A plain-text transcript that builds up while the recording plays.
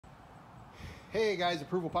Hey guys,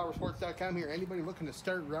 ApprovalPowersports.com here. Anybody looking to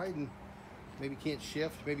start riding, maybe can't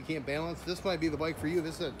shift, maybe can't balance, this might be the bike for you.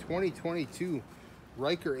 This is a 2022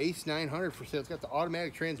 Ryker Ace 900 for sale. It's got the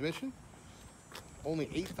automatic transmission, only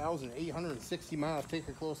 8,860 miles. Take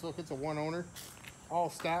a close look. It's a one owner, all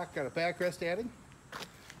stock, got a backrest added.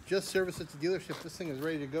 Just service at the dealership. This thing is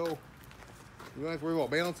ready to go. You don't have to worry about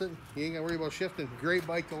balancing. You ain't got to worry about shifting. Great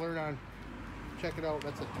bike to learn on. Check it out.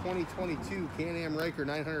 That's a 2022 Can-Am Ryker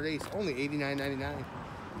 900 Ace, only $89.99.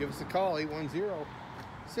 Give us a call,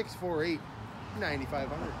 810-648-9500.